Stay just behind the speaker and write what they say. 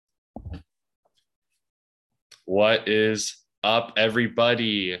What is up,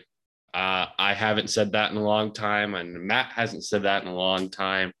 everybody? I haven't said that in a long time, and Matt hasn't said that in a long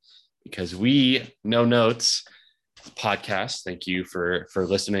time because we No Notes podcast. Thank you for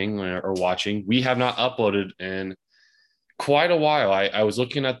listening or watching. We have not uploaded in quite a while. I was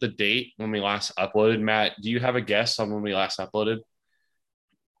looking at the date when we last uploaded. Matt, do you have a guess on when we last uploaded?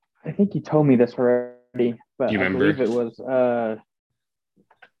 I think you told me this already, Do but you I believe remember? it was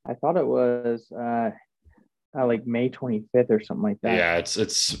I thought it was like May 25th or something like that. Yeah,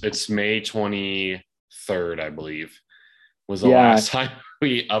 it's May 23rd, I believe, was the Yeah. last time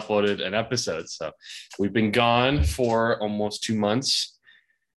we uploaded an episode. So we've been gone for almost 2 months.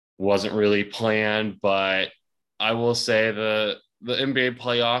 Wasn't really planned, but I will say the NBA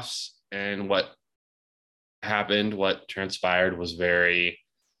playoffs and what happened, what transpired was very,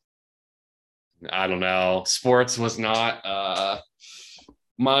 I don't know. Sports was not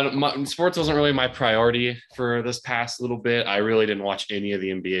my sports wasn't really my priority for this past little bit. I really didn't watch any of the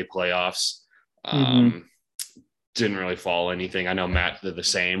NBA playoffs. Mm-hmm. Um, didn't really follow anything. I know Matt did the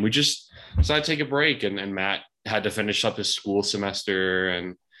same. We just decided to take a break, and Matt had to finish up his school semester,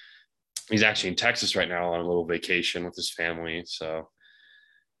 and he's actually in Texas right now on a little vacation with his family. So,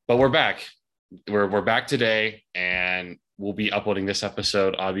 but we're back. We're back today, and we'll be uploading this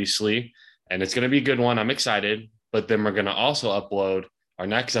episode, obviously, and it's going to be a good one. I'm excited. But then we're going to also upload our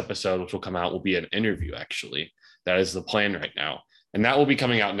next episode, which will come out, will be an interview. Actually, that is the plan right now, and that will be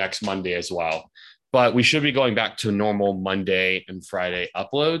coming out next Monday as well. But we should be going back to normal Monday and Friday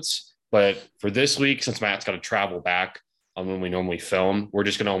uploads. But for this week, since Matt's got to travel back on when we normally film, we're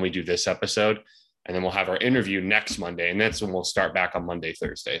just going to only do this episode. And then we'll have our interview next Monday. And that's when we'll start back on Monday,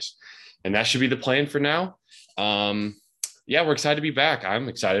 Thursdays. And that should be the plan for now. Um, yeah, we're excited to be back. I'm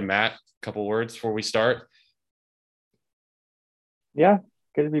excited. Matt, a couple words before we start. Yeah,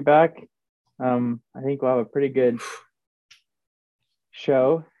 good to be back. I think we'll have a pretty good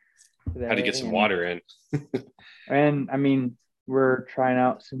show Had to get today, some and water in. I mean we're trying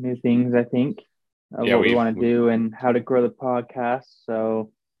out some new things. I think of Yeah, what we want to do and how to grow the podcast.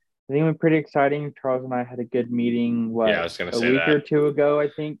 So I think it was pretty exciting. Charles and I had a good meeting. yeah, I What, was going to a say week that. or two ago, I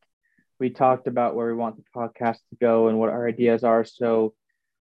think we talked about where we want the podcast to go and what our ideas are. So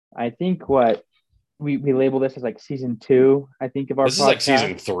I think what we label this as like season two, I think, of our This is like podcast.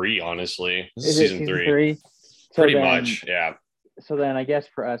 season three, honestly. This is Is it season season three. three? So Pretty then, much. Yeah. so then I guess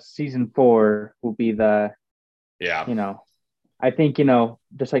for us, season four will be the, Yeah. you know, I think,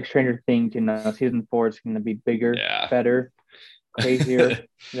 just like Stranger Things, season four is going to be bigger, Yeah. better, crazier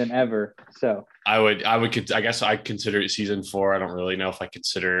than ever. So I guess I consider it season four. I don't really know if I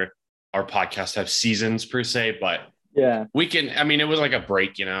consider our podcast have seasons per se, but yeah, we can. I mean, it was like a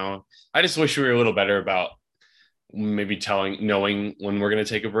break, I just wish we were a little better about maybe knowing when we're going to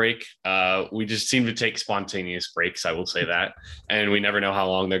take a break. We just seem to take spontaneous breaks. I will say that, and we never know how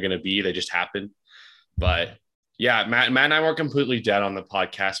long they're going to be. They just happen. But yeah, Matt and I were completely dead on the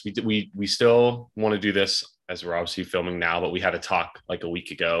podcast. We still want to do this as we're obviously filming now, but we had a talk like a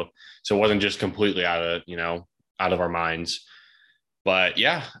week ago, so it wasn't just completely out of our minds. But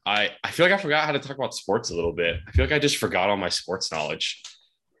yeah, I feel like I forgot how to talk about sports a little bit. I feel like I just forgot all my sports knowledge.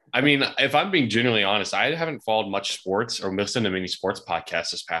 I mean, if I'm being genuinely honest, I haven't followed much sports or listened to many sports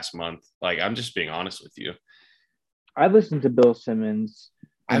podcasts this past month. Like, I'm just being honest with you. I listened to Bill Simmons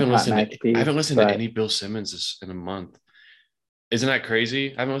I and haven't Pat listened to I McAfee, haven't listened to but any Bill Simmons in a month. Isn't that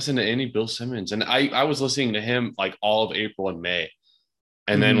crazy? I haven't listened to any Bill Simmons, and I was listening to him like all of April and May,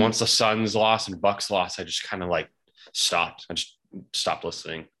 and then mhm. once the Suns lost and Bucks lost, I just kind of like stopped. I just stopped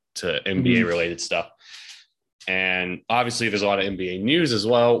listening to NBA Mhm. related stuff. And obviously, there's a lot of NBA news as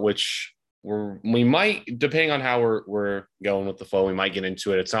well, which we might, depending on how we're going with the flow, we might get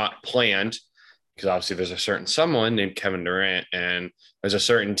into it. It's not planned because obviously there's a certain someone named Kevin Durant, and there's a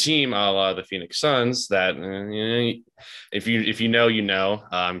certain team, a la the Phoenix Suns, that if you know,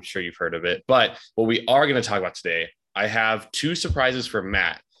 I'm sure you've heard of it. But what we are going to talk about today, I have two surprises for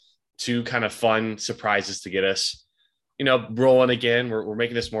Matt, two kind of fun surprises to get us, rolling again. We're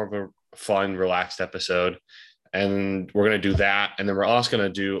making this more of a fun, relaxed episode, and we're going to do that. And then we're also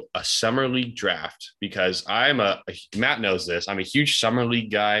going to do a summer league draft because Matt knows this. I'm a huge summer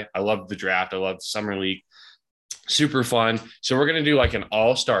league guy. I love the draft. I love summer league. Super fun. So we're going to do like an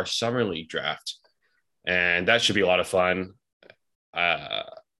all-star summer league draft. And that should be a lot of fun. Uh,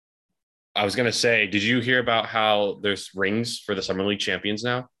 I was going to say, did you hear about how there's rings for the summer league champions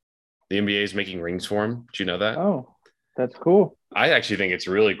now? The NBA is making rings for them. Do you know that? Oh, that's cool. I actually think it's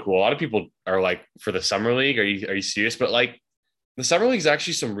really cool. A lot of people are like, for the summer league, are you serious? But like, the summer league is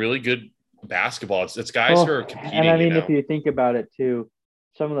actually some really good basketball. It's guys who Well, are and competing. I mean, if you think about it too,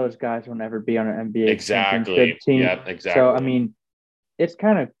 some of those guys will never be on an NBA championship Exactly. team. Yeah, So, I exactly. mean, it's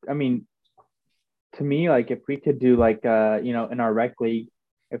kind of, I mean, to me, like if we could do like, in our rec league,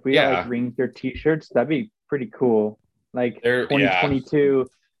 if we got like Yeah. rings or t-shirts, that'd be pretty cool. Like Yeah. 2022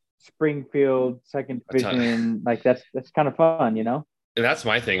 Springfield second A ton. division, like that's kind of fun, you know? And that's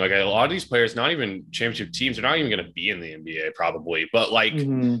my thing. Like a lot of these players, not even championship teams, are not even going to be in the NBA probably. But like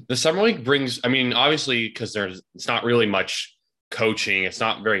Mm-hmm. the summer league brings, I mean, obviously because it's not really much coaching. It's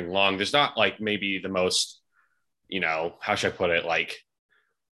not very long. There's not like maybe the most, how should I put it, like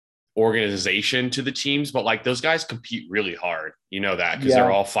organization to the teams, but like those guys compete really hard. You know that because they're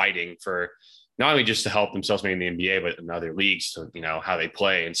Yeah. all fighting for not only just to help themselves maybe in the NBA, but in other leagues to how they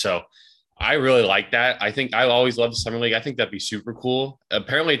play. And so I really like that. I think I always love the summer league. I think that'd be super cool.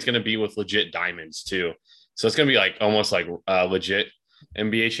 Apparently, it's going to be with legit diamonds too, so it's going to be like almost like legit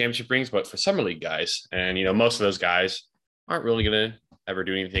NBA championship rings, but for summer league guys. And most of those guys aren't really going to ever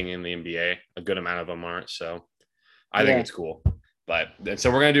do anything in the NBA. A good amount of them aren't. So I think Yeah. it's cool. But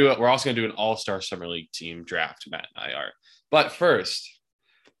so we're gonna do it. We're also gonna do an all-star summer league team draft, Matt and I are. But first,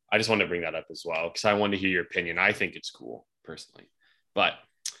 I just wanted to bring that up as well because I wanted to hear your opinion. I think it's cool personally. But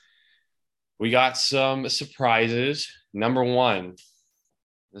we got some surprises. Number one,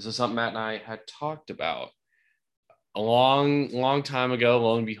 this is something Matt and I had talked about a long time ago.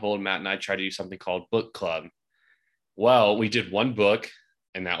 Lo and behold, Matt and I tried to do something called book club. Well, we did one book,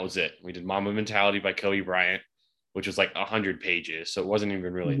 and that was it. We did Mamba Mentality by Kobe Bryant, which was like 100 pages. So it wasn't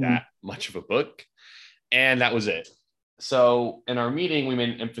even really Mm-hmm. that much of a book. And that was it. So in our meeting, we made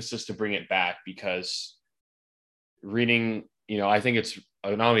an emphasis to bring it back because reading, I think it's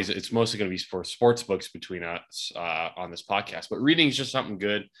not only it's mostly going to be for sports books between us on this podcast, but reading is just something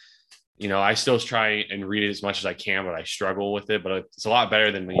good. I still try and read it as much as I can, but I struggle with it. But it's a lot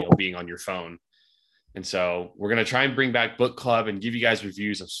better than being on your phone. And so we're going to try and bring back book club and give you guys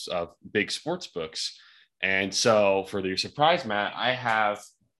reviews of big sports books. And so for your surprise, Matt, I have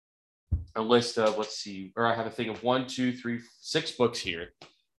a list of, I have a thing of 1, 2, 3, 6 books here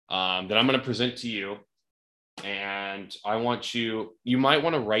that I'm going to present to you. And I want you might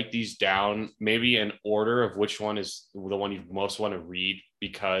want to write these down, maybe in order of which one is the one you most want to read,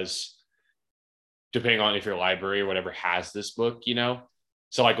 because depending on if your library or whatever has this book,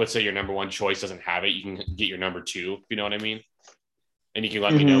 So like, let's say your number one choice doesn't have it. You can get your number two, you know what I mean? And you can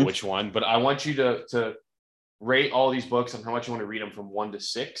let me know Mm-hmm. which one, but I want you to rate all these books on how much you want to read them from 1 to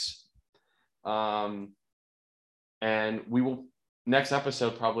 6. And we will next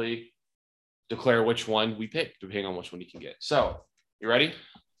episode probably declare which one we pick, depending on which one you can get. So, you ready?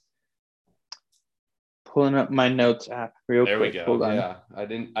 Pulling up my notes app real There quick. we go. Hold on. Yeah, I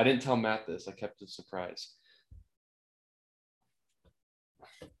didn't tell Matt this. I kept it a surprise.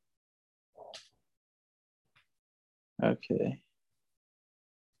 Okay.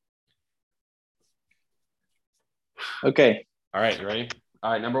 Okay. All right, you ready?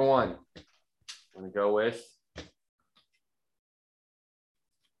 All right, number 1. I'm gonna go with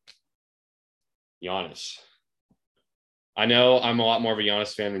Giannis. I know I'm a lot more of a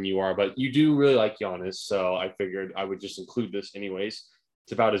Giannis fan than you are, but you do really like Giannis, so I figured I would just include this anyways.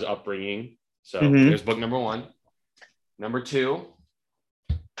 It's about his upbringing. So Mm-hmm. there's book number 1. Number 2,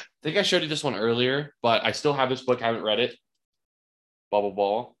 I think I showed you this one earlier, but I still have this book. I haven't read it. Bubble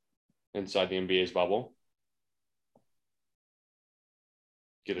Ball, Inside the NBA's Bubble.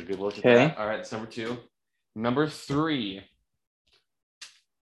 Get a good look at that. All right, that's number 2. Number 3,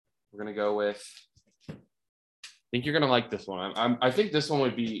 we're going to go with, I think you're going to like this one. I think this one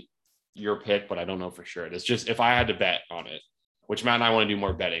would be your pick, but I don't know for sure. It's just if I had to bet on it, which Matt and I want to do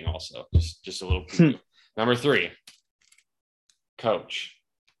more betting also. Just a little preview. Number 3, Coach,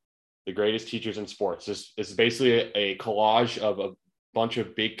 the greatest teachers in sports. This is basically a collage of a bunch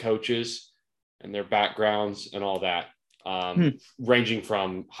of big coaches and their backgrounds and all that, ranging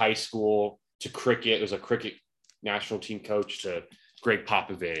from high school to cricket. There's a cricket national team coach to Greg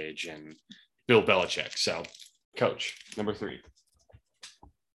Popovich and Bill Belichick. So, Coach, number 3.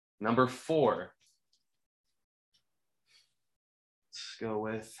 Number 4, let's go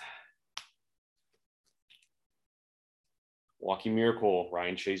with Walking Miracle,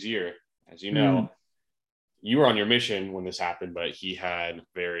 Ryan Shazier. As you know, you were on your mission when this happened, but he had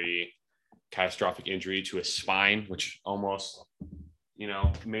very catastrophic injury to his spine, which almost,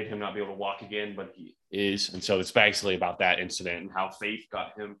 made him not be able to walk again, but he is. And so it's basically about that incident and how faith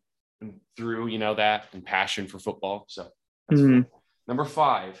got him through, that, and passion for football. So that's cool. Number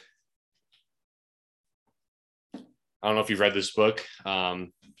 5. I don't know if you've read this book, The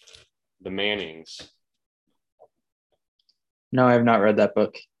Mannings. No, I have not read that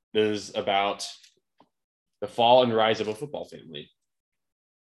book. It is about the fall and rise of a football family.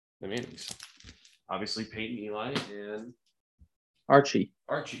 the Mannings. Obviously, Peyton, Eli, and Archie.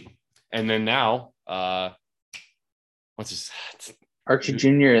 And then now, what's his? Archie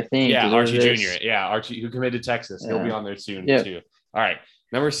Jr., I think. Yeah, Archie Jr. Yeah, Archie, who committed to Texas. He'll be on there soon, too. All right.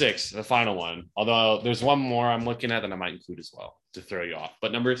 Number 6, the final one. Although there's one more I'm looking at that I might include as well to throw you off.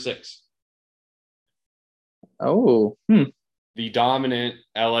 But number 6. Oh. The dominant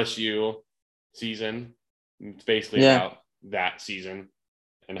LSU season. It's basically about that season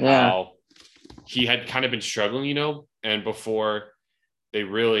and how he had kind of been struggling, and before they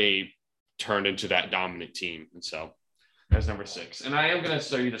really turned into that dominant team. And so that's number 6. And I am going to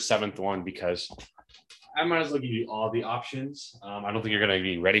show you the 7th one because I might as well give you all the options. I don't think you're going to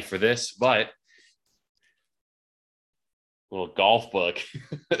be ready for this, but a little golf book.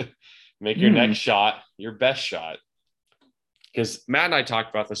 Make your next shot your best shot. Because Matt and I talked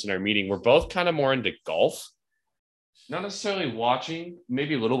about this in our meeting. We're both kind of more into golf. Not necessarily watching,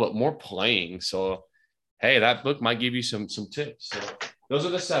 maybe a little bit more playing. So, hey, that book might give you some tips. So those are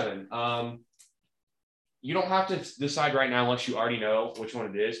the 7. You don't have to decide right now unless you already know which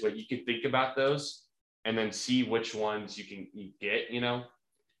one it is, but you can think about those and then see which ones you can get, which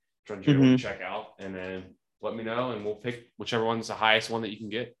ones you're able to check out, and then let me know, and we'll pick whichever one's the highest one that you can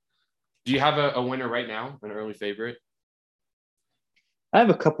get. Do you have a winner right now, an early favorite? I have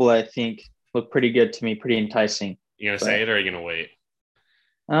a couple I think look pretty good to me, pretty enticing. You gonna say it or are you gonna wait?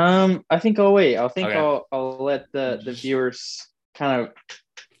 I think I'll wait. I'll let the viewers kind of,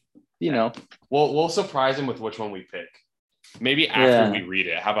 We'll surprise them with which one we pick. Maybe after we read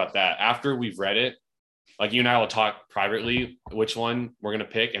it. How about that? After we've read it, like you and I will talk privately which one we're gonna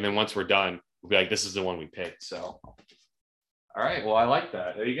pick, and then once we're done, we'll be like, this is the one we picked. So, all right. Well, I like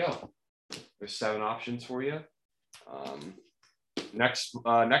that. There you go. There's 7 options for you. Next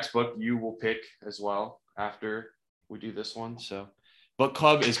book you will pick as well after we do this one. So book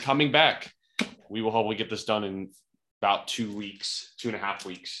club is coming back. We will hopefully get this done in about 2.5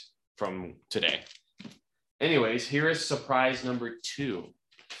 weeks from today. Anyways, here is surprise number 2.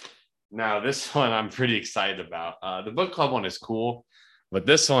 Now this one I'm pretty excited about. The book club one is cool, but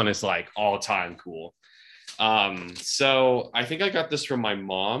this one is like all time cool. So I think I got this from my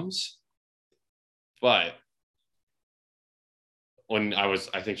mom's, but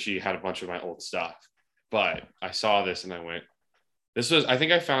I think she had a bunch of my old stuff, but I saw this and I went,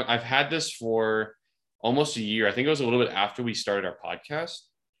 I've had this for almost a year. I think it was a little bit after we started our podcast.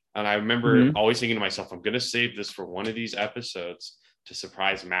 And I remember always thinking to myself, I'm going to save this for one of these episodes to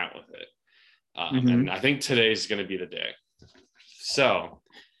surprise Matt with it. And I think today is going to be the day. So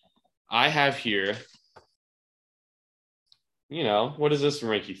I have here, what does this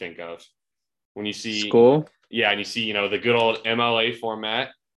make you think of when you see school? Yeah, and you see, the good old MLA format,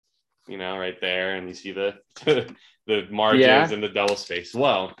 right there, and you see the the margins and the double space.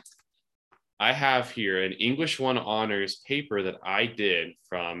 Well, I have here an English 1 honors paper that I did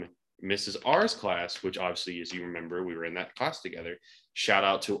from Mrs. R's class, which obviously, as you remember, we were in that class together. Shout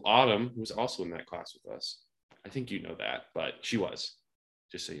out to Autumn, who was also in that class with us. I think you know that, but she was,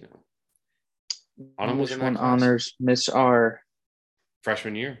 just so you know. Autumn was in that class. Honors Miss R.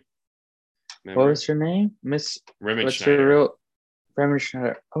 Freshman year. Remember? What was her name? Miss Remmenschneider.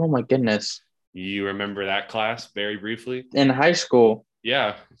 Remmenschneider. Oh my goodness. You remember that class very briefly? In high school.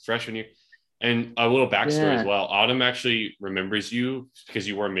 Yeah, freshman year. And a little backstory as well. Autumn actually remembers you because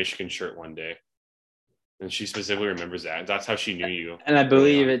you wore a Michigan shirt one day. And she specifically remembers that. That's how she knew you. And I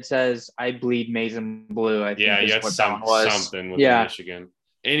believe it says, I bleed maize and blue. I think you had something with Michigan.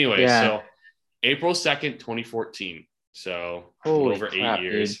 Anyway, so April 2nd, 2014. So over 8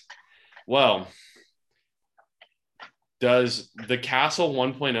 years. Dude. Well, does the Castle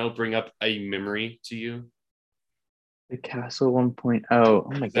 1.0 bring up a memory to you? The Castle 1.0. Oh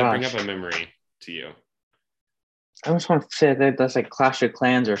my gosh. Does that bring up a memory to you? I almost want to say that that's like Clash of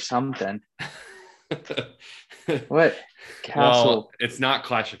Clans or something. What? Castle. Well, it's not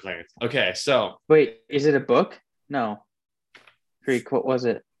Clash of Clans. Okay, so. Wait, is it a book? No. Greek, what was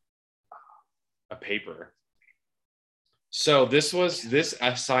it? A paper. So this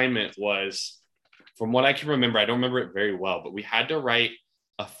assignment was, from what I can remember, I don't remember it very well, but we had to write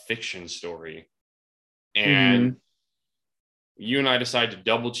a fiction story. And you and I decided to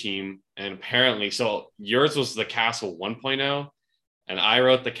double team. And apparently, so yours was the Castle 1.0, and I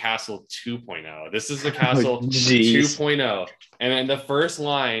wrote the Castle 2.0. This is the Castle 2.0. And then the first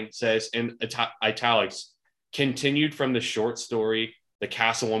line says in italics, continued from the short story, The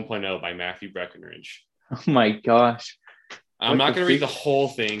Castle 1.0 by Matthew Breckenridge. Oh my gosh. I'm not going to read the whole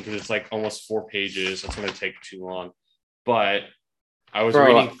thing because it's like almost 4 pages. That's going to take too long. But I was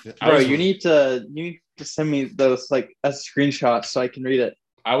reading. You need to send me those like as screenshots so I can read it.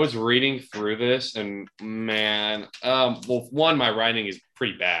 I was reading through this, and man, well, one, my writing is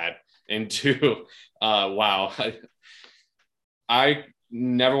pretty bad, and two, wow, I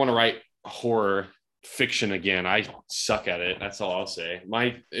never want to write horror fiction again. I suck at it. That's all I'll say.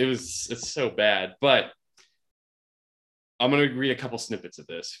 It's so bad, but I'm gonna read a couple snippets of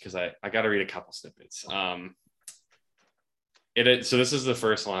this because I got to read a couple snippets. So this is the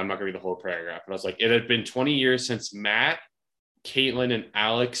first line. I'm not gonna read the whole paragraph, but I was like, it had been 20 years since Matt, Caitlin, and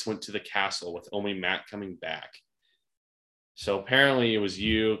Alex went to the castle, with only Matt coming back. So apparently it was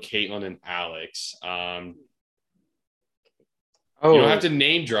you, Caitlin, and Alex. You don't have to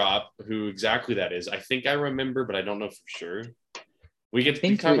name drop who exactly that is. I think I remember, but I don't know for sure. We get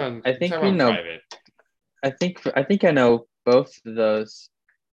to talk on. I think talk we on know. Private. I think I know both of those.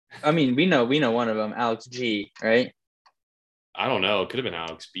 I mean, we know one of them, Alex G, right? I don't know. It could have been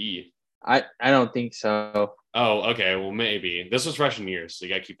Alex B. I don't think so. Oh, okay. Well, maybe this was freshman year, so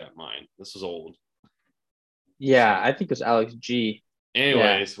you gotta keep that in mind. This was old. Yeah, I think it was Alex G.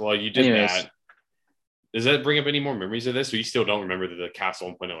 Anyways, well, you did that. Does that bring up any more memories of this, or you still don't remember the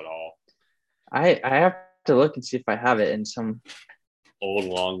Castle 1.0 at all? I have to look and see if I have it in some old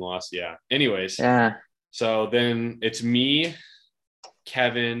long lost. Yeah. Anyways. Yeah. So then it's me,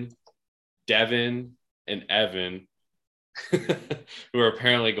 Kevin, Devin, and Evan, who are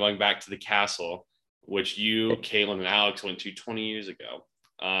apparently going back to the castle, which you, Caitlin, and Alex went to 20 years ago.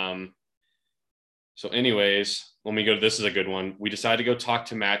 So anyways, let me go. This is a good one. We decided to go talk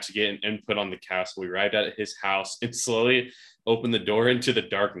to Matt to get an input on the castle. We arrived at his house and slowly opened the door into the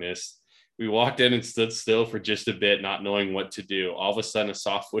darkness. We walked in and stood still for just a bit, not knowing what to do. All of a sudden, a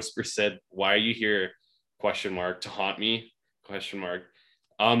soft whisper said, "Why are you here? ? To haunt me? ?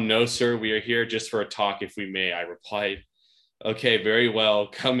 No, sir. We are here just for a talk, if we may," I replied. "Okay, very well.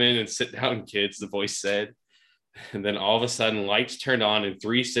 Come in and sit down, kids," the voice said. And then all of a sudden, lights turned on,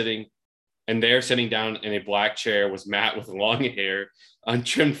 and there sitting down in a black chair was Matt with long hair,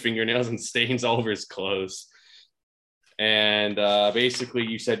 untrimmed fingernails, and stains all over his clothes. And basically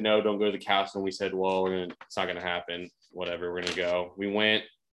you said, "No, don't go to the castle." And we said, "Well, it's not going to happen. Whatever, we're going to go." We went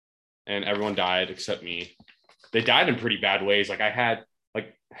and everyone died except me. They died in pretty bad ways. Like I had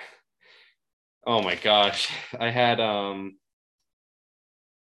oh my gosh. I had,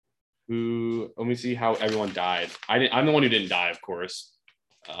 let me see how everyone died. I'm the one who didn't die, of course.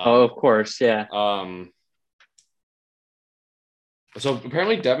 Of course. Yeah. So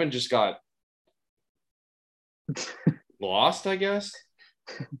apparently Devin just got lost, I guess.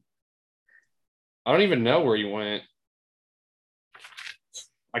 I don't even know where he went.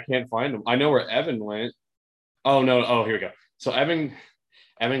 I can't find him. I know where Evan went. Oh no. Oh, here we go. So Evan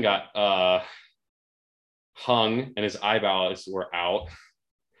got hung and his eyeballs were out.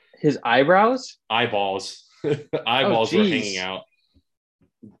 His eyebrows? Eyeballs were hanging out.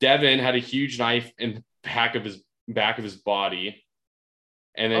 Devin had a huge knife in the back of his body.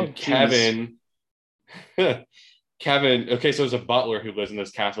 And then Kevin, okay, so there's a butler who lives in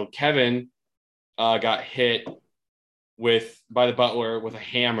this castle. Kevin got hit by the butler with a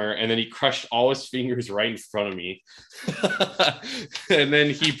hammer, and then he crushed all his fingers right in front of me. And then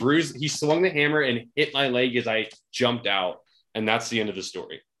he swung the hammer and hit my leg as I jumped out. And that's the end of the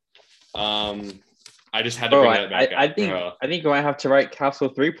story. I just had to bring that back up. I think you might have to write Castle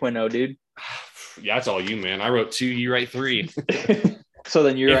 3.0, dude. Yeah, that's all you, man. I wrote 2, you write 3. So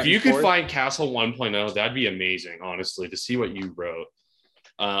then if you could find Castle 1.0, that'd be amazing, honestly, to see what you wrote.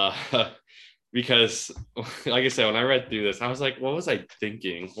 Because, like I said, when I read through this, I was like, what was I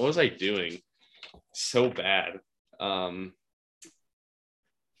thinking? What was I doing? So bad. But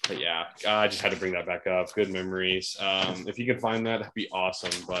yeah, I just had to bring that back up. Good memories. If you could find that, that'd be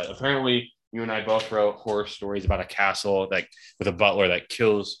awesome. But apparently, you and I both wrote horror stories about a castle with a butler that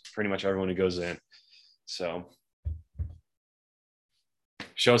kills pretty much everyone who goes in. So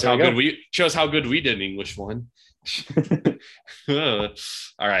shows how good we did in English 1. All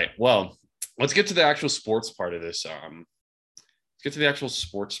right. Well, let's get to the actual sports part of this.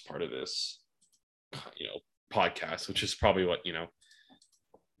 Podcast, which is probably what,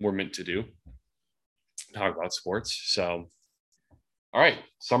 we're meant to do. Talk about sports. So, all right.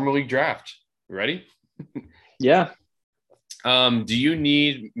 Summer League draft. You ready? Yeah. Do you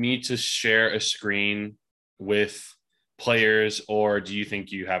need me to share a screen with players, or do you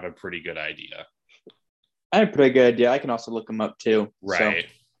think you have a pretty good idea? I have a pretty good idea. I can also look them up too. Right. So.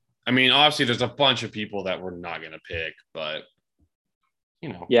 I mean, obviously there's a bunch of people that we're not going to pick, but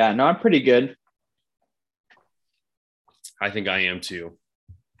Yeah, no, I'm pretty good. I think I am too.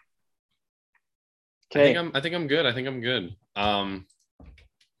 Okay. I think I'm good.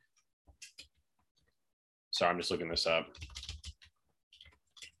 Sorry, I'm just looking this up.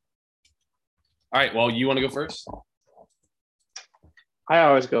 All right. Well, you want to go first? I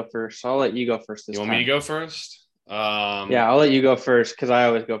always go first. So I'll let you go first this You want time. me to go first? Yeah, I'll let you go first because I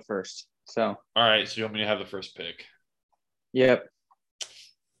always go first. So. All right. So you want me to have the first pick? Yep.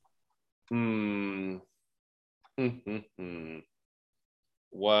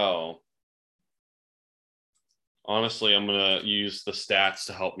 Well, honestly, I'm gonna use the stats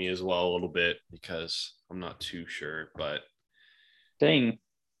to help me as well a little bit because I'm not too sure, but Dang.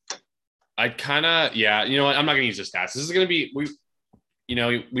 I kind of You know what? I'm not gonna use the stats. This is gonna be we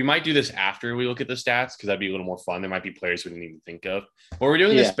might do this after we look at the stats because that'd be a little more fun. There might be players we didn't even think of, but we're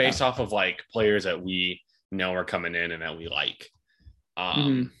doing this based off of like players that we know are coming in and that we like.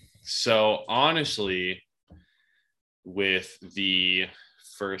 So honestly, with the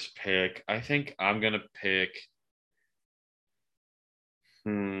first pick, I think I'm gonna pick.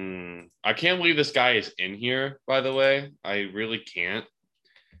 I can't believe this guy is in here, by the way. I really can't.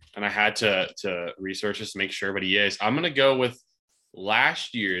 And I had to research this to make sure, but he is. I'm gonna go with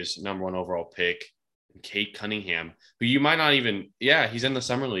last year's number 1 overall pick, Cade Cunningham, who you might not even. Yeah, he's in the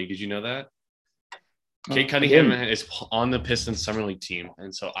summer league. Did you know that? Cade Cunningham is on the Pistons summer league team,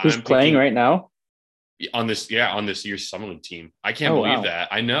 and so he's playing right now on this year's summer league team. I can't believe that.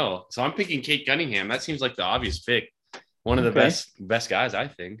 I know. So I'm picking Cade Cunningham. That seems like the obvious pick. One of the best guys, I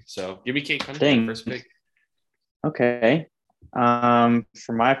think. So give me Cade Cunningham first pick. Okay. For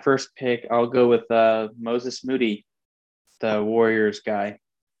my first pick, I'll go with Moses Moody, the Warriors guy.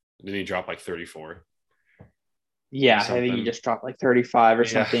 Did he drop like 34? Yeah, I think he just dropped like 35 or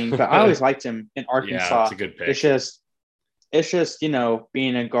something. But I always liked him in Arkansas. Yeah, it's a good pick. It's just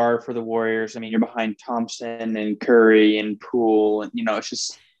being a guard for the Warriors. I mean, you're behind Thompson and Curry and Poole, and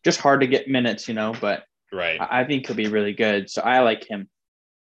it's just hard to get minutes. But right, I think he'll be really good. So I like him.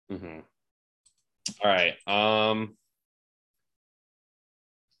 Mm-hmm. All right.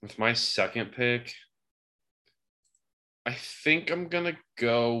 With my second pick, I think I'm gonna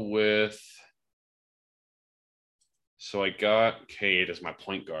go with. So I got Cade as my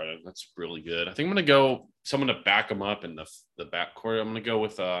point guard. That's really good. I think I'm gonna go someone to back him up in the backcourt. I'm gonna go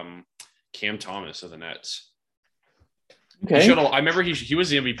with Cam Thomas of the Nets. Okay. I remember he was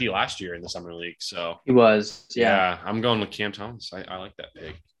the MVP last year in the summer league. So he was. Yeah, I'm going with Cam Thomas. I like that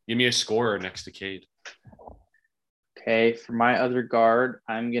pick. Give me a scorer next to Cade. Okay, for my other guard,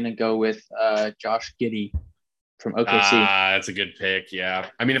 I'm gonna go with Josh Giddey from OKC. That's a good pick. Yeah,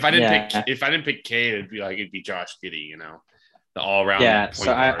 I mean, if I didn't pick Cade, it'd be Josh Giddey. The all around. Yeah,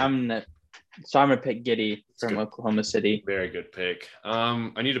 so I'm gonna pick Giddey from Oklahoma City. Very good pick.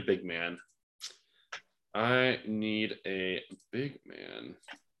 I need a big man.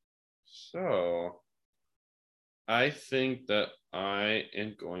 So I think that I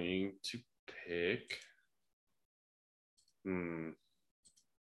am going to pick.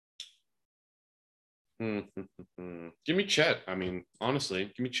 Give me Chet. I mean, honestly,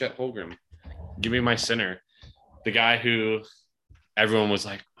 give me Chet Holmgren. Give me my center, the guy who everyone was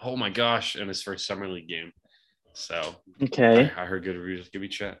like, "Oh my gosh!" in his first summer league game. So I heard good reviews. Give me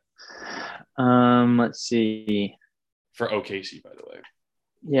Chet. Let's see. For OKC, by the way.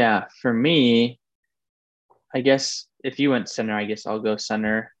 Yeah, for me, I guess if you went center, I guess I'll go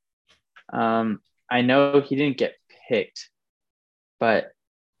center. I know he didn't get picked, but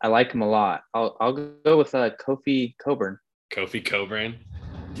I like him a lot. I'll go with Kofi Cockburn. Kofi Cockburn.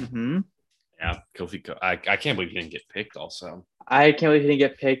 Mm-hmm. Yeah, Kofi. I can't believe he didn't get picked. Also, I can't believe he didn't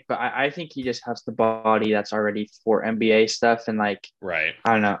get picked, but I think he just has the body that's already for NBA stuff, and right.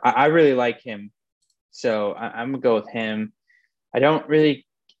 I don't know. I really like him, so I'm gonna go with him. I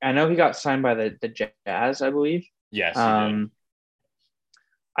know he got signed by the Jazz, I believe. Yes, he did.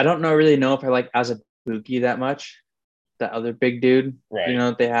 I don't really know if I like Azubuike that much. The other big dude,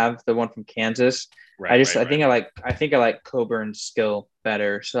 right? They have the one from Kansas. Right. I think I like Coburn's skill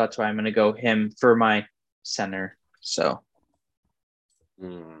better, so that's why I'm gonna go him for my center. So.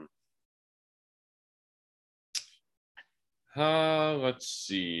 Let's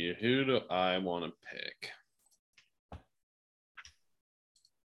see. Who do I want to pick?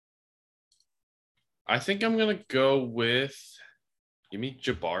 I think I'm gonna go with. Give me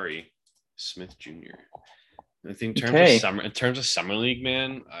Jabari Smith Jr. I think in terms of summer league,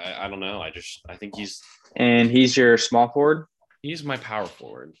 man, I don't know. I think he's. And he's your small forward. He's my power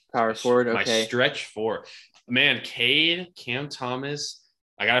forward. Okay. My stretch four. Man, Cade, Cam Thomas.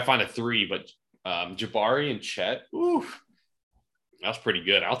 I gotta find a 3, but Jabari and Chet. Oof, that's pretty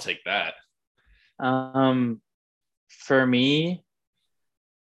good. I'll take that. For me,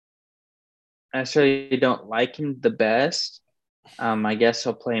 I necessarily don't like him the best. I guess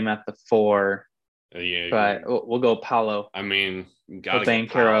I'll play him at the 4. Yeah, but we'll go Paolo. I mean, You gotta get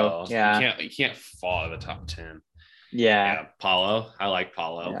Banchero. Paolo. Yeah. You can't fall out of the top 10. Yeah. Yeah, Paulo. I like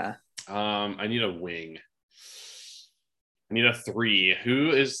Paulo. Yeah. I need a wing. I need a 3.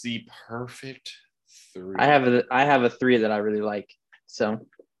 Who is the perfect 3? I have a 3 that I really like. So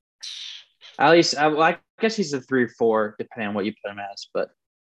at least I guess he's a 3 or 4, depending on what you put him as. But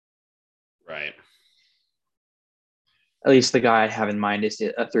right. at least the guy I have in mind is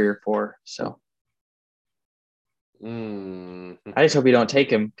a 3 or 4. So I just hope you don't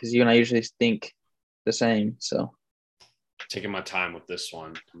take him because you and I usually think the same. So taking my time with this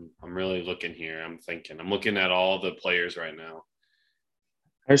one. I'm really looking here. I'm thinking. I'm looking at all the players right now.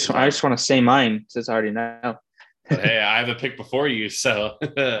 I just want to say mine since I already know. But hey, I have a pick before you, so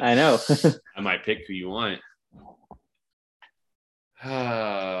I know. I might pick who you want.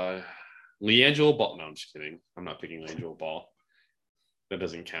 LiAngelo Ball. No, I'm just kidding. I'm not picking LiAngelo Ball. That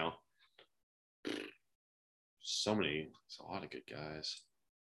doesn't count. It's a lot of good guys.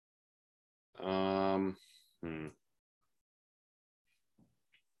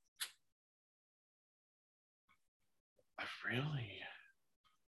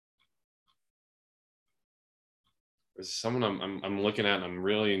 There's someone I'm looking at and I'm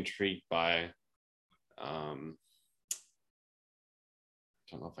really intrigued by. I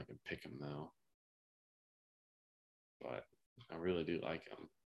don't know if I can pick him though, but I really do like him.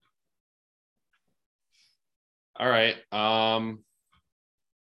 All right. I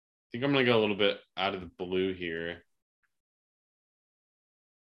think I'm gonna go a little bit out of the blue here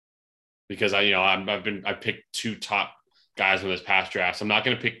because I picked 2 top guys in this past draft. So I'm not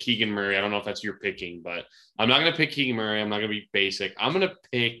gonna pick Keegan Murray. I don't know if that's your picking, but I'm not gonna pick Keegan Murray. I'm not gonna be basic. I'm gonna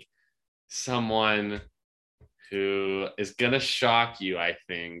pick someone who is gonna shock you, I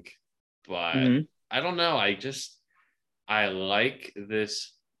think, but I don't know. I like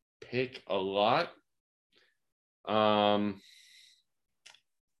this pick a lot.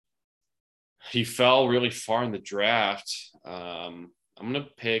 He fell really far in the draft. I'm gonna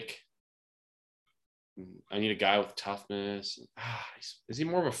pick. I need a guy with toughness. Is he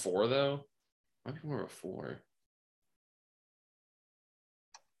more of a 4 though? Might be more of a 4.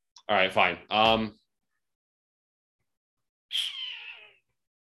 All right, fine.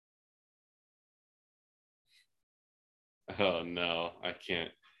 Oh no, I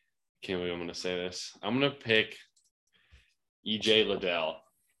can't believe I'm gonna say this. I'm gonna pick EJ Liddell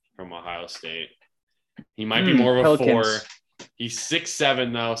from Ohio State. He might be more of a Pelicans. 4. He's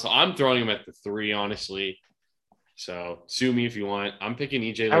 6'7" though, so I'm throwing him at the 3, honestly. So sue me if you want. I'm picking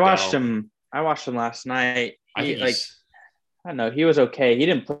EJ Liddell. I watched him last night. I don't know. He was okay. He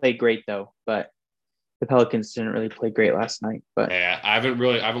didn't play great though, but the Pelicans didn't really play great last night. But yeah, I haven't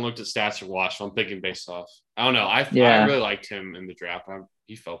looked at stats or watched. So I'm picking based off. I don't know. I really liked him in the draft.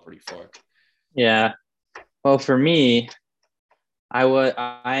 He fell pretty far. Yeah. Well, for me, I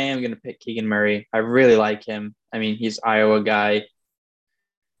am gonna pick Keegan Murray. I really like him. I mean, he's Iowa guy.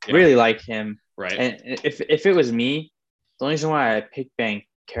 Yeah. Really like him. Right. And if it was me, the only reason why I picked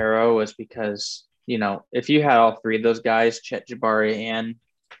Banchero was because, if you had all 3 of those guys, Chet, Jabari, and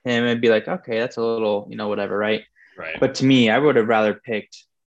him, it'd be like, okay, that's a little, whatever, right? Right. But to me, I would have rather picked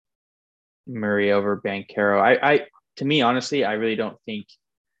Murray over Banchero. To me, honestly, I really don't think.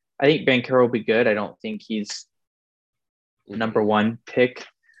 I think Banchero will be good. I don't think he's number 1 pick.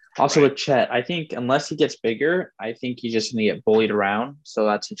 Also with Chet, I think unless he gets bigger, I think he's just going to get bullied around. So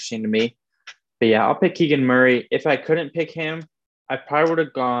that's interesting to me. But yeah, I'll pick Keegan Murray. If I couldn't pick him, I probably would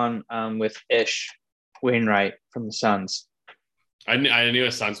have gone with Ish Wainwright from the Suns. I knew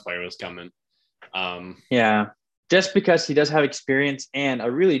a Suns player was coming. Yeah, just because he does have experience, and I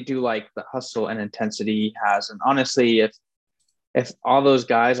really do like the hustle and intensity he has. And honestly, if all those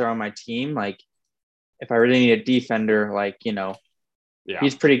guys are on my team, like if I really need a defender,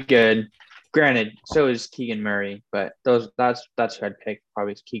 he's pretty good. Granted, so is Keegan Murray, but that's who I'd pick.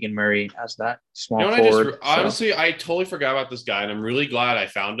 Probably Keegan Murray as that small forward. Honestly, I totally forgot about this guy, and I'm really glad I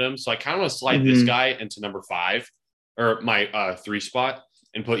found him. So I kind of want to slide this guy into number 5 or my 3 spot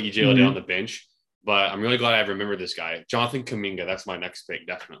and put EJ Liddell on the bench. But I'm really glad I remember this guy, Jonathan Kuminga. That's my next pick,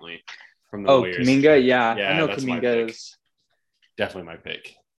 definitely from the Warriors. Kuminga, yeah, I know Kuminga is definitely my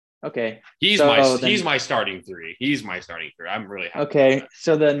pick. Okay, he's my starting 3. He's my starting 3. I'm really happy. Okay,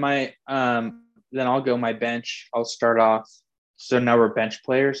 so then then I'll go my bench. I'll start off. So now we're bench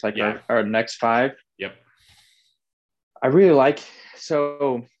players, our next 5. Yep. I really like.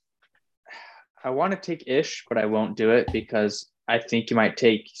 So I want to take Ish, but I won't do it because I think you might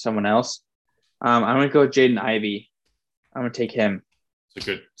take someone else. I'm going to go with Jaden Ivey. I'm going to take him. It's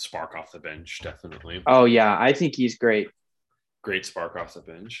a good spark off the bench, definitely. Oh, yeah. I think he's great. Great spark off the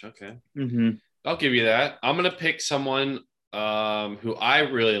bench. Okay. Mm-hmm. I'll give you that. I'm going to pick someone who I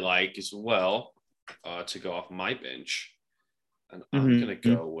really like as well, to go off my bench, and I'm gonna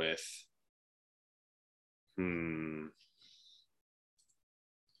Mm-hmm. go with. I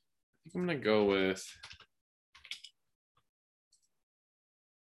think I'm gonna go with.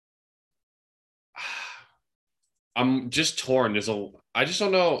 I'm just torn. I just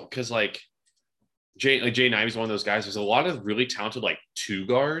don't know because Jay Ivey's one of those guys. There's a lot of really talented like two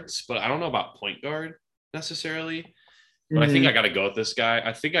guards, but I don't know about point guard necessarily. But I think I Mm-hmm. got to go with this guy.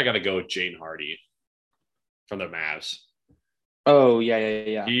 I think I got to go with Jane Hardy from the Mavs. Oh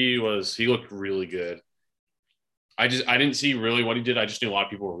yeah. He looked really good. I didn't see really what he did. I just knew a lot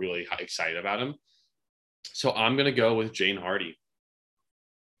of people were really excited about him. So I'm gonna go with Jane Hardy.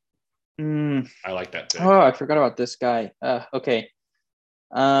 Mm. I like that Oh, pick. I forgot about this guy. Okay.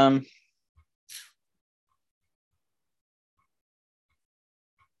 Um,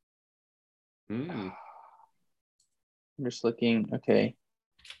 Hmm. I'm just looking. Okay.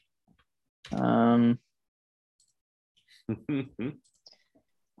 Um,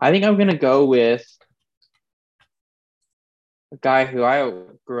 I think I'm gonna go with a guy who I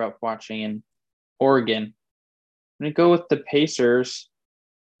grew up watching in Oregon. I'm gonna go with the Pacers,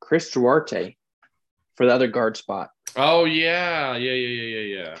 Chris Duarte, for the other guard spot. Oh yeah.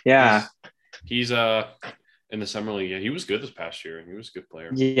 Yeah, He's in the summer league. Yeah, he was good this past year. He was a good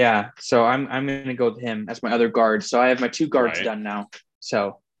player. yeah. So I'm gonna go with him as my other guard. So I have my two guards Right. done now.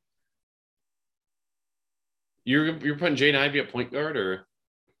 So You're putting Jane Ivey at point guard or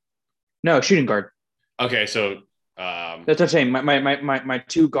no shooting guard. okay? So That's what I'm saying. My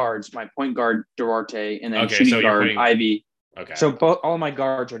two guards, my point guard Duarte, and then okay. So shooting you're guard putting Ivy. okay. So all my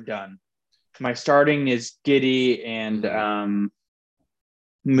guards are done. My starting is Giddy and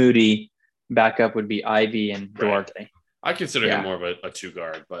Moody. Backup would be Ivy and Right. Duarte. I consider him Yeah. more of a two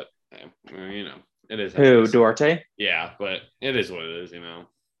guard, but it is how it Who is. Duarte? Yeah, but it is what it is.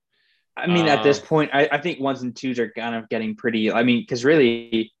 I mean, at this Um, point, I think ones and twos are kind of getting pretty. I mean, because really,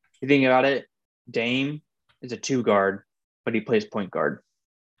 if you think about it, Dame is a two guard, but he plays point guard.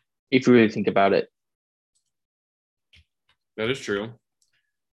 If you really think about it. that is true.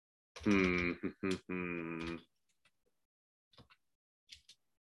 Hmm.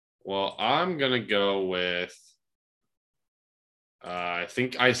 Well, I'm gonna go with. I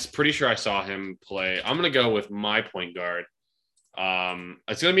think I'm pretty sure I saw him play. I'm gonna go with my point guard.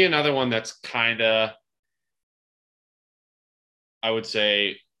 It's gonna be another one that's kind of. I would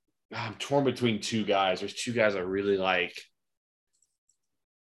say I'm torn between two guys. There's two guys I really like.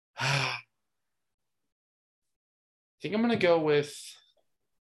 I think I'm gonna go with.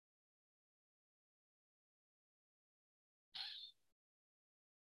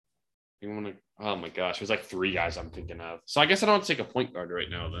 You want to? Oh my gosh, there's like three guys I'm thinking of. So I guess I don't take a point guard right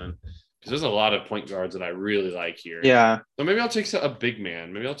now then, because there's a lot of point guards that I really like here. Yeah. So maybe I'll take a big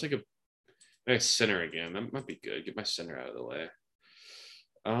man. Maybe I'll take maybe a center again. That might be good. Get my center out of the way.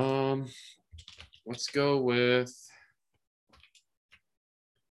 Um, let's go with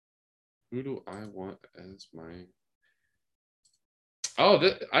who do I want as my? Oh,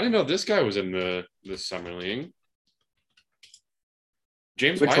 I didn't know this guy was in the summer league.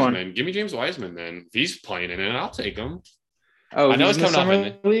 James Which one? Wiseman. Give me James Wiseman then. If he's playing in it, I'll take him. Oh, I know he's he's in the coming off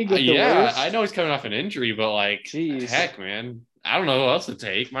summer an league with the yeah, Warriors. I know he's coming off an injury, but like Jeez. heck, man. I don't know who else to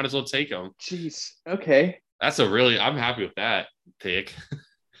take. Might as well take him. Jeez. Okay. I'm happy with that pick.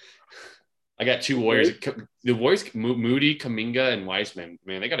 I got two Warriors. The Warriors, Moody, Kaminga, and Wiseman.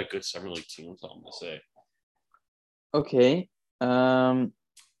 Man, they got a good summer league team. That's all I'm gonna say. Okay.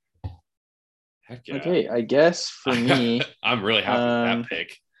 Heck yeah. Okay. I guess for me, I'm really happy with that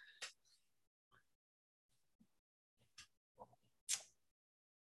pick.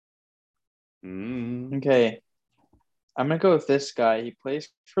 Okay. I'm gonna go with this guy. He plays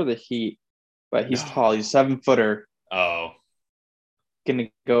for the Heat, but he's tall. He's a 7-footer. Oh. Gonna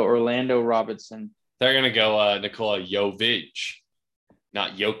go Orlando Robinson. They're gonna go Nikola Jovic,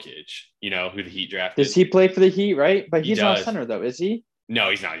 not Jokic. You know who the Heat drafted. Does he play for the Heat? Right, but he's not a does. center though, is he? No,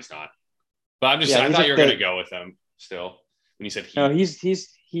 he's not. He's not. But I'm just. I thought you were gonna go with him still when you said Heat. No, he's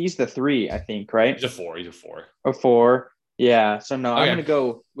the 3, I think. Right. He's a 4. He's a 4. A 4. Yeah. So no, Okay. I'm gonna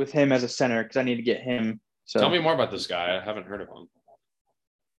go with him as a center because I need to get him. So tell me more about this guy. I haven't heard of him.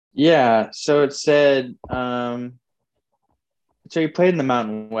 Yeah. So it said. So he played in the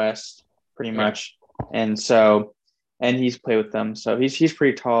Mountain West pretty much, and he's played with them. So he's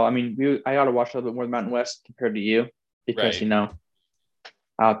pretty tall. I mean, I got to watch a little bit more of the Mountain West compared to you because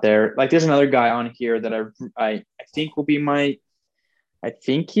out there, like there's another guy on here that I think will be I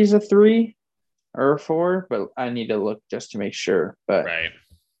think he's a 3 or a 4, but I need to look just to make sure. But right.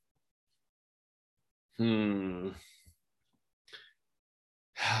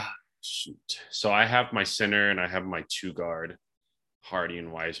 Shoot. So I have my center and I have my two guard, Hardy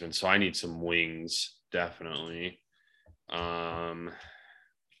and Wiseman. So I need some wings, definitely. I'm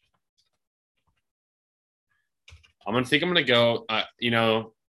gonna go.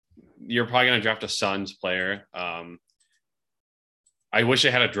 You're probably gonna draft a Suns player. I wish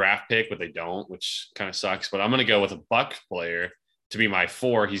they had a draft pick, but they don't, which kind of sucks. But I'm gonna go with a Bucks player to be my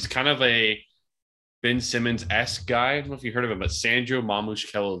 4. He's kind of a Ben Simmons-esque guy. I don't know if you heard of him, but Sandro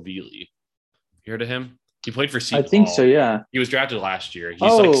Mamukelashvili. You heard of him? He played for Seton I think Hall. so. Yeah. He was drafted last year.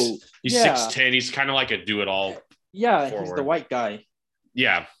 He's he's yeah. 6'10". He's kind of like a do-it-all. Yeah, forward. he's the white guy.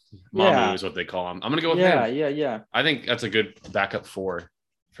 Yeah, Mamu is what they call him. I'm gonna go with him. Yeah. I think that's a good backup 4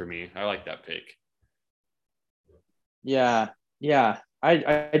 for me. I like that pick. Yeah.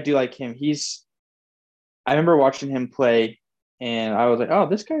 I do like him. I remember watching him play, and I was like, oh,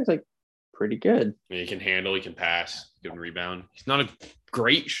 this guy's like pretty good. I mean, he can handle, he can pass, he can rebound. He's not a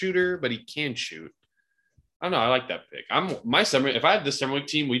great shooter, but he can shoot. I don't know. I like that pick. If I had the summer league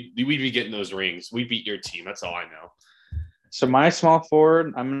team, we'd be getting those rings. We beat your team. That's all I know. So my small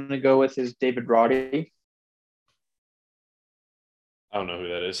forward, I'm gonna go with is David Roddy. I don't know who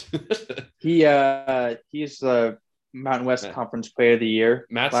that is. He's the Mountain West Conference Player of the Year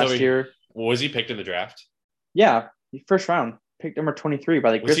last year. Was he picked in the draft? Yeah, first round, picked number 23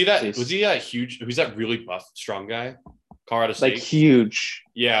 by the Grizzlies. Was he that huge? Who's that really buff, strong guy? Colorado State. Like huge.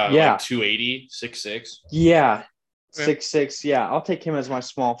 Yeah. Like 280, 6'6". Yeah. Okay. 6'6". Yeah, I'll take him as my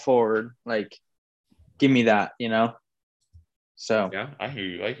small forward. Like, give me that, So yeah, I hear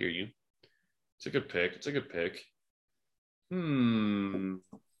you. It's a good pick.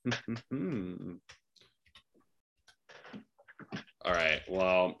 All right.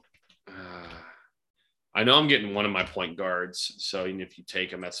 Well, I know I'm getting one of my point guards, so even if you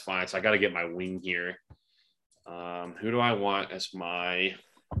take him, that's fine. So I got to get my wing here. Who do I want as my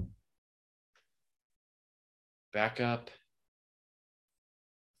backup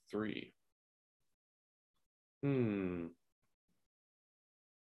 3? A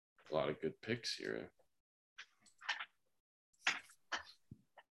lot of good picks here.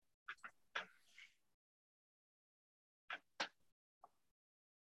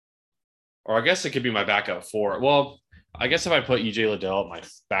 Or I guess it could be my backup 4. Well, I guess if I put EJ Liddell at my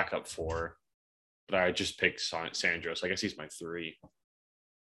backup 4, but I just picked Sandro, so I guess he's my 3.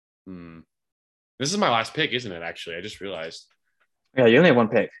 This is my last pick, isn't it, actually? I just realized. Yeah, you only have one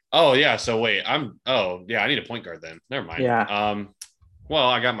pick. Oh, yeah. So wait, I need a point guard then. Never mind. Yeah. Well,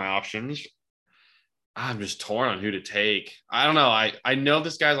 I got my options. I'm just torn on who to take. I don't know. I know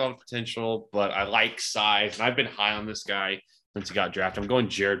this guy's a lot of potential, but I like size, and I've been high on this guy since he got drafted. I'm going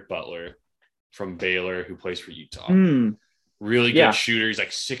Jared Butler from Baylor, who plays for Utah. Really good shooter. He's like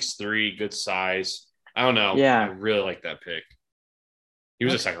 6'3", good size. I don't know. Yeah. I really like that pick. He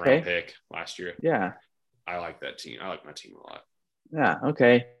was a second-round pick last year. Yeah. I like that team. I like my team a lot. Yeah,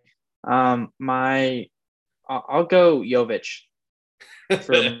 okay. I'll go Jovic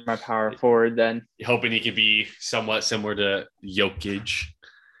for my power forward then. Hoping he could be somewhat similar to Jokic.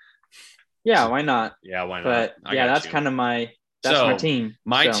 Yeah, why not? Yeah, why not? But that's kind of my team.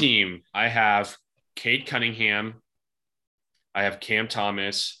 My team, I have Cade Cunningham. I have Cam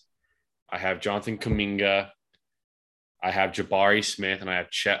Thomas. I have Jonathan Kuminga. I have Jabari Smith, and I have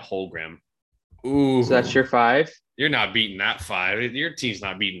Chet Holmgren. Ooh. So that's your 5? You're not beating that 5. Your team's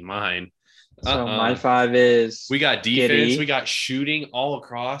not beating mine. So my 5 is we got defense, Giddey. We got shooting all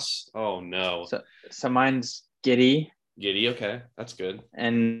across. Oh no. So mine's Giddey. Giddey, okay. That's good.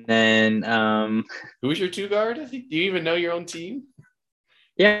 And then who's your 2 guard? Do you even know your own team?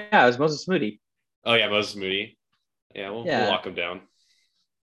 Yeah, it was Moses Moody. Oh yeah, Moses Moody. Yeah, we'll lock him down.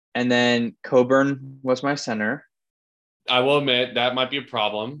 And then Coburn was my center. I will admit that might be a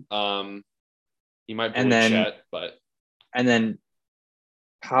problem. He might bully Chet, but and then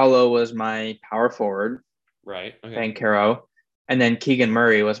Paolo was my power forward. Right. Okay. Banchero. And then Keegan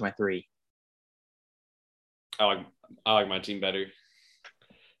Murray was my 3. I like my team better.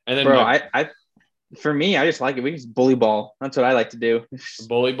 And then for me, I just like it. We just bully ball. That's what I like to do.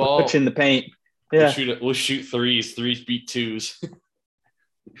 Bully ball. Put you in the paint. Yeah. We'll shoot 3s. 3s beat 2s.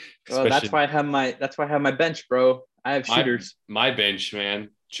 Well, that's why I have my bench, bro. I have shooters. My bench, man.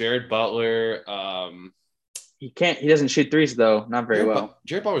 Jared Butler. He doesn't shoot 3s though, not very well.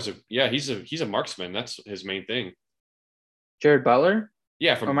 Jared Butler's he's a marksman. That's his main thing. Jared Butler?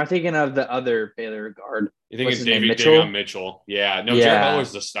 Yeah. Or am I thinking of the other Baylor guard? You think it's Davion Mitchell? Yeah. No, Jared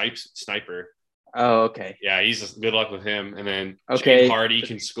Butler's the sniper. Oh, okay. Yeah, he's good luck with him. And then James Hardy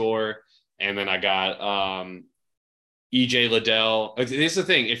can score. And then I got EJ Liddell. This is the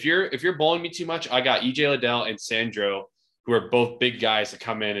thing. If you're bowling me too much, I got EJ Liddell and Sandro who are both big guys that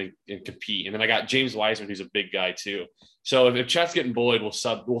come in and compete. And then I got James Wiseman, who's a big guy too. So if Chet's getting bullied, we'll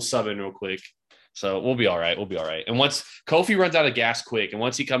sub in real quick. So we'll be all right. We'll be all right. And once Kofi runs out of gas quick, and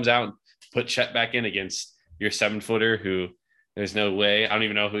once he comes out and put Chet back in against your 7-footer, who there's no way, I don't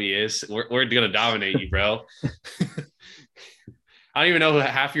even know who he is. We're gonna dominate you, bro. I don't even know who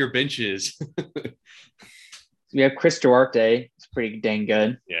half your bench is. We have Chris Duarte. It's pretty dang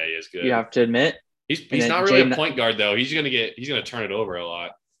good. Yeah, he is good. You have to admit. He's not really a point guard though. He's gonna turn it over a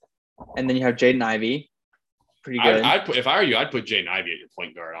lot. And then you have Jaden Ivey. Pretty good. If I were you, I'd put Jaden Ivey at your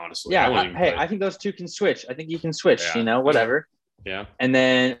point guard, honestly. Yeah. I think those two can switch. I think you can switch, whatever. Yeah. And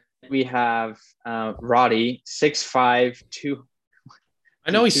then we have Roddy, 6'5", 2.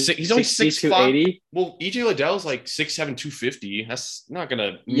 I know he's only 6'5". Well, EJ Liddell's like 6'7", 250. That's not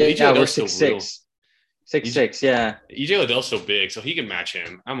gonna. Yeah, we're 6'6". 6'6", yeah. EJ Liddell's so big, so he can match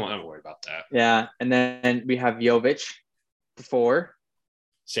him. I'm not worried about that. Yeah, and then we have Jovic, 4.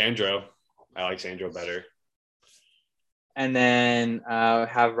 Sandro, I like Sandro better. And then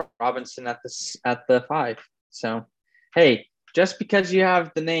have Robinson at the 5. So, hey, just because you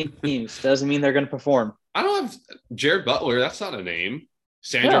have the names doesn't mean they're going to perform. I don't have Jared Butler. That's not a name.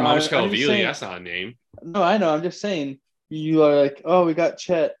 Sandro Moshkalavili. That's not a name. No, I know. I'm just saying. You are like, oh, we got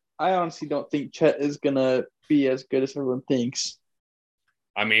Chet. I honestly don't think Chet is going to be as good as everyone thinks.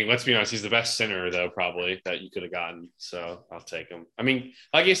 I mean, let's be honest. He's the best center, though, probably, that you could have gotten. So I'll take him. I mean,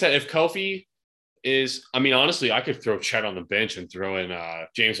 like I said, if Kofi is – I mean, honestly, I could throw Chet on the bench and throw in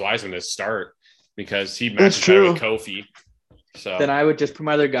James Wiseman to start because he matches better with Kofi. So then I would just put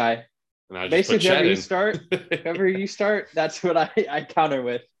my other guy. Basically, whoever you start, that's what I counter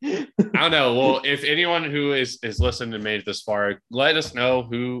with. I don't know. Well, if anyone who is listening and made it this far, let us know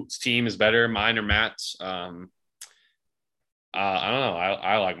whose team is better, mine or Matt's. I don't know.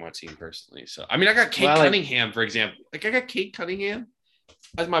 I like my team personally. So I mean, I got Cade Cunningham, for example. Like I got Cade Cunningham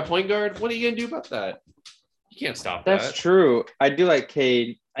as my point guard. What are you gonna do about that? You can't stop that. That's true. I do like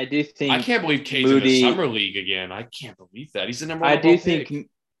Cade. I do think I can't believe Cade's in the summer league again. I can't believe that. He's the number one.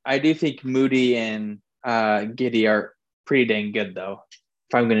 I do think Moody and Giddey are pretty dang good, though,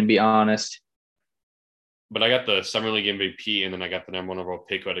 if I'm going to be honest. But I got the Summer League MVP, and then I got the number 1 overall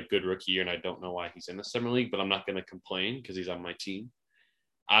pick who had a good rookie year, and I don't know why he's in the Summer League, but I'm not going to complain because he's on my team.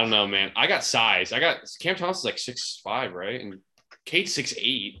 I don't know, man. I got size. I got Cam Thomas's like 6'5", right? And Cade's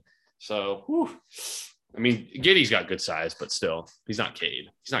 6'8". So, whew. I mean, Giddey's got good size, but still, he's not Cade.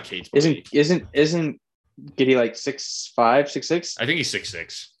 He's not Cade's buddy. Isn't Giddey like 6'5", 6'6"? I think he's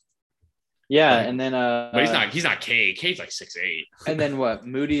 6'6". Yeah, and then but he's not Cade. Cade's like 6'8". And then what?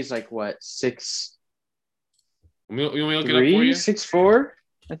 Moody's like what? 6'3", You want me to look it up for you? 6'4",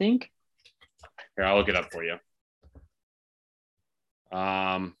 I think. Here, I'll look it up for you.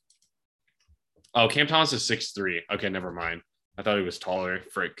 Cam Thomas is 6'3". Okay, never mind. I thought he was taller.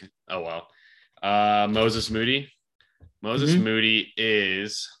 Frick. Oh well. Moses Moody. Moody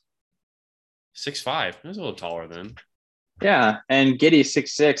is 6'5". He's a little taller than. Yeah, and Giddey's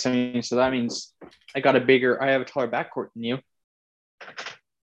 6'6". I mean, so that means I have a taller backcourt than you.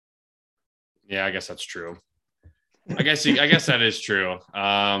 Yeah, I guess that's true. I guess that is true.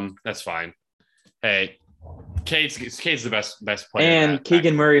 That's fine. Hey, Cade's the best player. And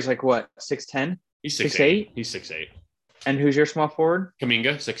Keegan Murray's like what? 6'10"? He's 6'8". He's 6'8". And who's your small forward?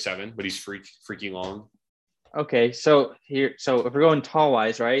 Kaminga, 6'7", but he's freaking long. Okay, so if we're going tall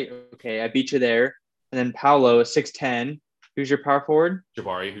wise, right? Okay, I beat you there. And then Paolo is 6'10". Who's your power forward?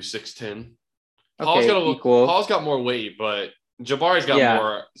 Jabari, who's 6'10". Okay, equal. Paul's got more weight, but Jabari's got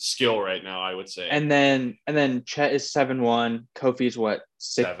more skill right now, I would say. And then Chet is 7'1". Kofi's what?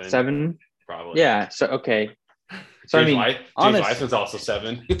 6'7"? Probably. Yeah. So okay. So James Wiseman's also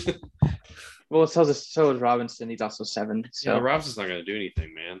 7. Well, so is Robinson. He's also 7. So Robinson's not gonna do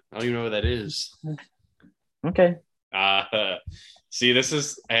anything, man. I don't even know who that is. Okay. See, this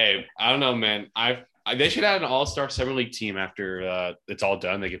is I don't know, man. They should add an all-star summer league team after it's all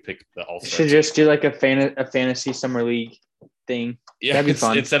done. They could pick the all-star. Should just do like a fantasy summer league thing. Yeah, that'd be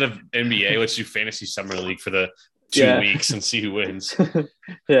fun. Instead of NBA, let's do fantasy summer league for the 2 weeks and see who wins.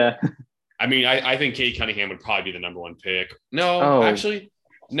 Yeah. I mean, I think Cade Cunningham would probably be the number 1 pick. No, actually,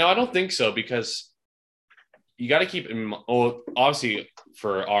 no, I don't think so because you got to keep in. Well, obviously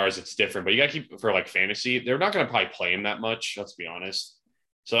for ours it's different, but you got to keep for like fantasy. They're not going to probably play him that much. Let's be honest.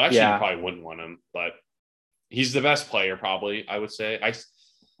 So actually, you probably wouldn't want him, but he's the best player probably. I would say.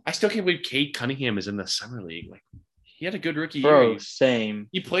 I still can't believe Cade Cunningham is in the summer league. Like he had a good rookie year. Same.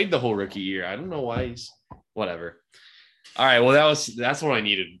 He played the whole rookie year. I don't know why he's whatever. All right. Well, that's what I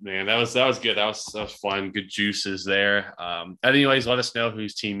needed, man. That was good. That was fun. Good juices there. Anyways, let us know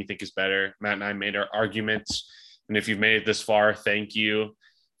whose team you think is better. Matt and I made our arguments. And if you've made it this far, thank you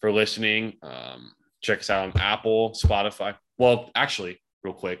for listening. Check us out on Apple, Spotify. Well, actually,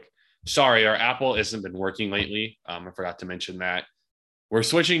 real quick, sorry, our Apple hasn't been working lately. I forgot to mention that. We're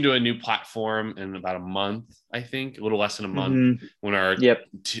switching to a new platform in about a month, I think, a little less than a month when our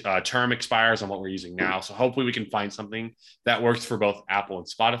term expires on what we're using now. So hopefully we can find something that works for both Apple and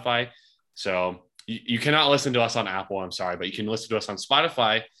Spotify. So you cannot listen to us on Apple, I'm sorry, but you can listen to us on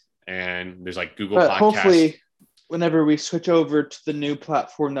Spotify, and there's like Google Podcasts. Hopefully, whenever we switch over to the new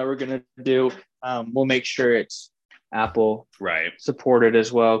platform that we're going to do, we'll make sure it's Apple supported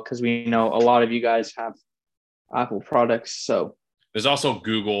as well, because we know a lot of you guys have Apple products. So there's also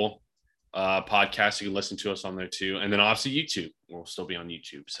Google podcasts. You can listen to us on there too. And then obviously YouTube. We'll still be on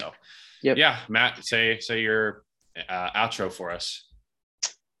YouTube. So yeah, Matt, say your outro for us.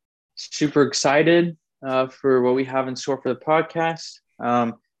 Super excited for what we have in store for the podcast.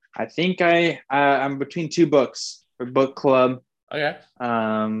 I think I'm between two books for book club. Okay.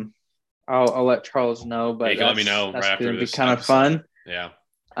 I'll let Charles know, but you can let me know right after this. Be kind of fun. Yeah.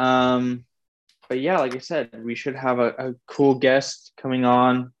 But yeah, like I said, we should have a cool guest coming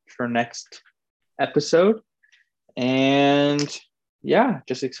on for next episode, and yeah,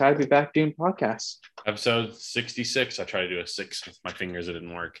 just excited to be back doing podcasts. Episode 66. I tried to do a 6 with my fingers. It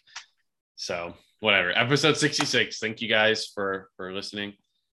didn't work. So whatever. Episode 66. Thank you guys for listening.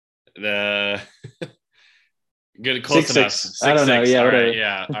 The good close enough. 6. I don't know. Yeah. All right.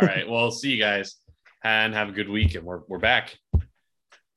 Yeah. All right. Well, see you guys and have a good week. And we're back.